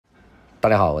大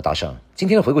家好，我大圣。今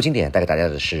天的回顾经典带给大家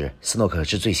的是斯诺克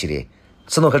之最系列，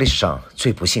斯诺克历史上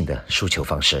最不幸的输球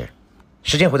方式。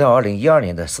时间回到2012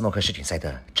年的斯诺克世锦赛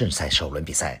的正赛首轮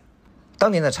比赛，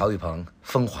当年的曹宇鹏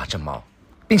风华正茂，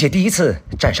并且第一次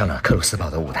站上了克鲁斯堡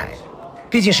的舞台。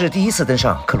毕竟是第一次登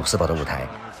上克鲁斯堡的舞台，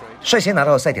率先拿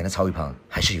到赛点的曹宇鹏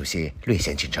还是有些略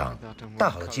显紧张。大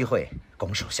好的机会，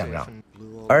拱手相让。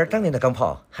而当年的钢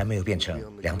炮还没有变成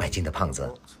200斤的胖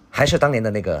子，还是当年的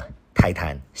那个泰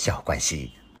坦小冠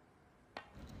希。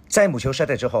在母球摔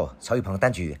带之后，曹宇鹏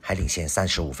单局还领先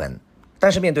35分，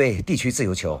但是面对地区自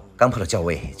由球，钢炮的校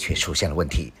位却出现了问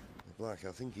题。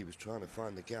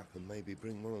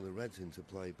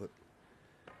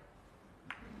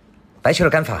白球的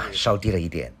杆法稍低了一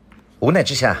点，无奈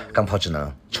之下，钢炮只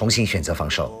能重新选择防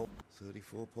守。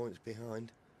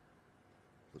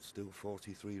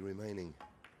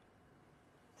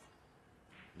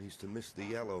Needs to miss the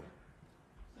yellow.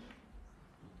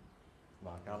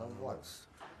 That's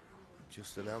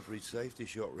just an average safety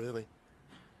shot, really.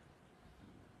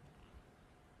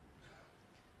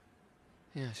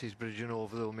 Yes, his bridging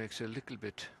over though makes it a little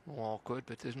bit more awkward,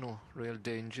 but there's no real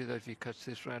danger that if he cuts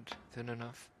this red thin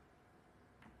enough.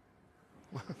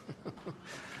 Well,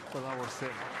 that was thin.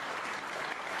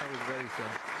 That was very thin.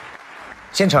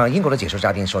 现场英国的解说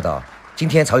嘉宾说道：“今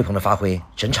天曹宇鹏的发挥，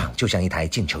整场就像一台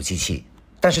进球机器。”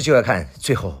但是就要看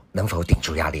最后能否顶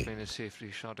住压力。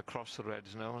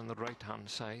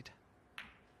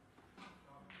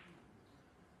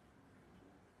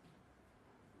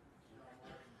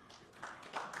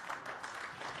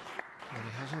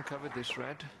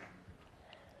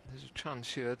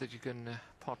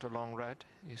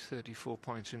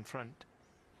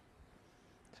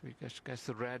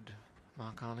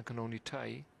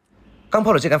钢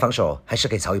炮的这杆防守还是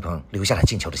给曹宇鹏留下了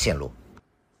进球的线路。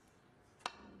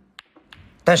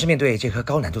但是面对这颗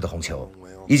高难度的红球，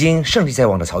已经胜利在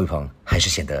望的曹宇鹏还是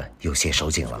显得有些手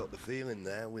紧了。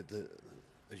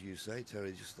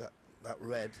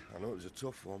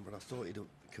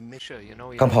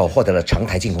钢炮获得了长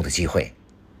台进攻的机会，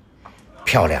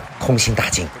漂亮空心打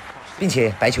进，并且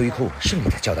白球一库顺利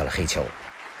的叫到了黑球。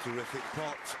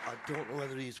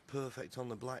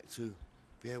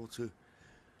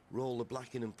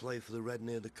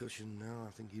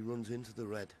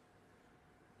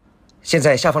现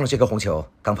在下方的这个红球，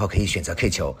钢炮可以选择 K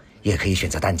球，也可以选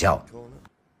择单叫。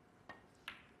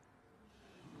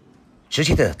直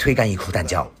接的推杆一库单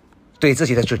叫，对自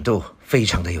己的准度非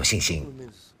常的有信心。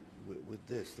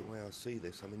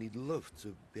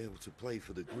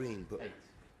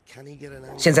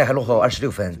现在还落后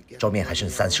26分，桌面还剩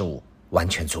35，完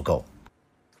全足够。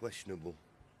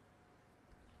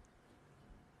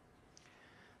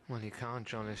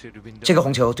这个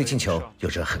红球对进球有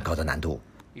着很高的难度。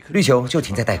绿球就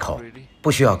停在袋口，不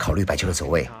需要考虑白球的走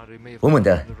位，稳稳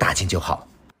的打进就好。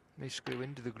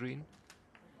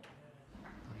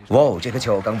哇哦，这个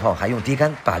球钢炮还用低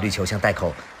杆把绿球向袋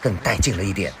口更带近了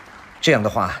一点，这样的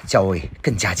话校位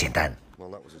更加简单。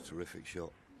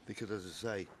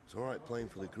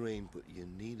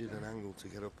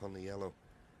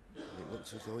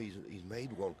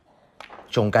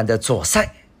中杆的左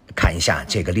塞，看一下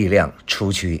这个力量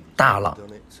出去大了。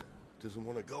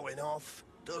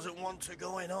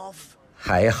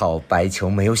还好白球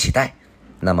没有洗袋，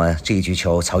那么这一局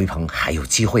球曹宇鹏还有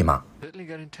机会吗？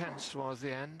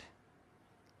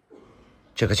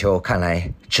这个球看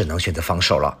来只能选择防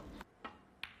守了。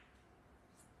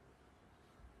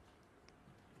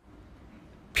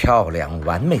漂亮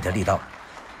完美的力道，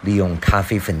利用咖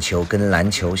啡粉球跟篮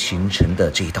球形成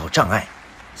的这一道障碍，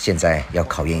现在要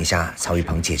考验一下曹宇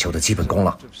鹏解球的基本功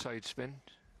了。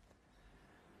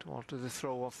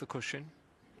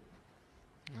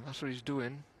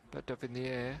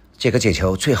这个解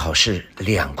球最好是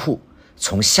2库，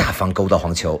从下方勾到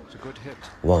黄球，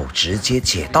哇，直接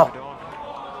解到，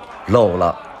漏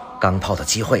了钢炮的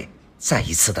机会，再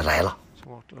一次的来了。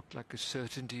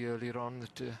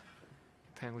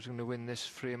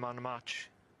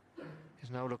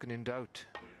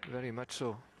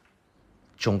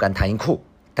中杆弹一库，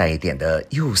带一点的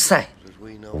右塞，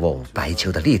哇，白球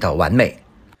的力道完美。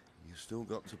Still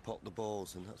got to pot the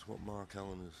balls, and that's what Mark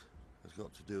Allen has got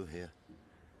to do here.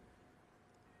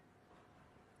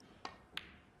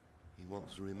 He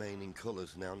wants to remain in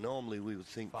colours. Now, normally we would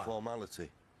think formality,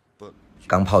 but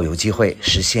钢炮有机会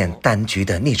实现单局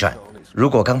的逆转。如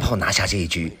果钢炮拿下这一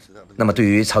局，那么对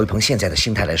于曹宇鹏现在的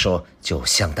心态来说，就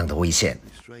相当的危险。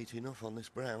straight enough on this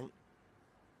brown.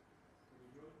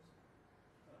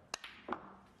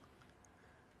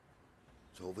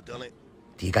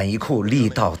 底杆一库力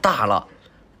道大了，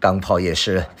钢炮也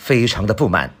是非常的不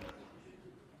满。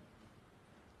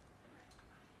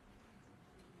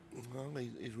Well,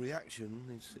 his reaction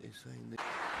is saying that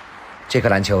这颗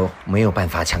篮球没有办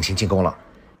法强行进攻了，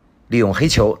利用黑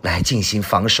球来进行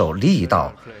防守，力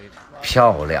道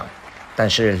漂亮，但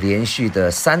是连续的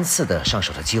3次的上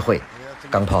手的机会，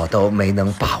钢炮都没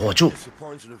能把握住。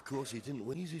 disappointed, of course, he didn't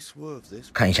win. Easy swerve this.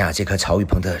 看一下这颗曹宇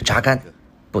鹏的扎杆，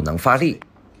不能发力，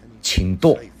轻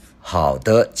剁，好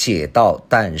的解到，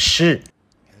但是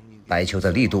白球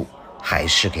的力度还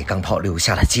是给钢炮留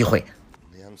下了机会。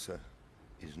 The answer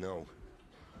is no.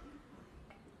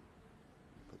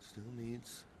 But still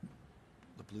needs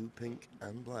the blue, pink,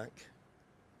 and black.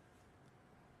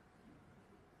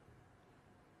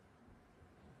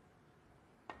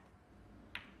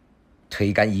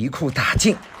 推杆一库打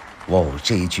进，哇，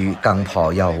这一局钢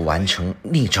炮要完成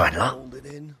逆转了。 Hold it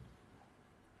in.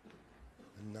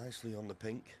 And nicely on the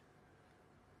pink.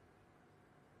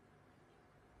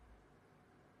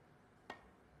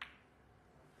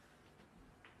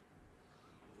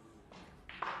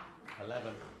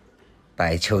 .11.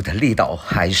 白球的力道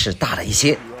还是大了一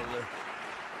些， 6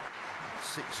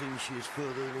 inches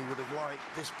further than he would have liked.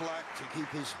 This black to keep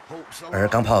his hopes 而 alive.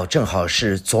 钢炮正好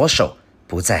是左手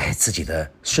不在自己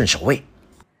的顺手位。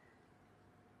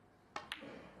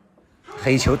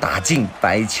黑球打进，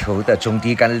白球的中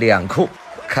低杆2库，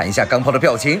看一下钢炮的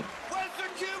表情，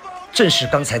正是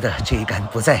刚才的这一杆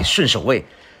不在顺手位，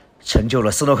成就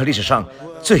了斯诺克历史上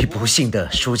最不幸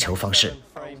的输球方式。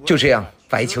就这样，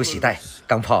白球喜带，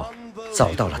钢炮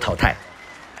遭到了淘汰。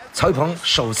曹宇鹏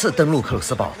首次登陆克鲁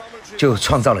斯堡，就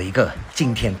创造了一个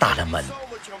惊天大冷门，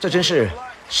这真是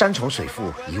山重水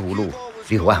复疑无路，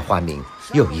柳暗花明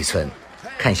又一村。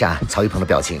看一下曹宇鹏的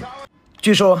表情。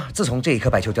据说自从这一颗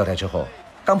白球掉带之后，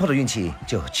钢炮的运气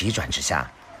就急转直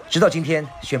下，直到今天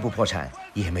宣布破产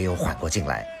也没有缓过劲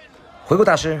来。回顾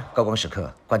大师高光时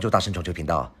刻，关注大圣撞球频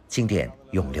道，经典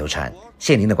永流传。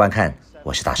谢谢您的观看，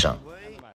我是大圣。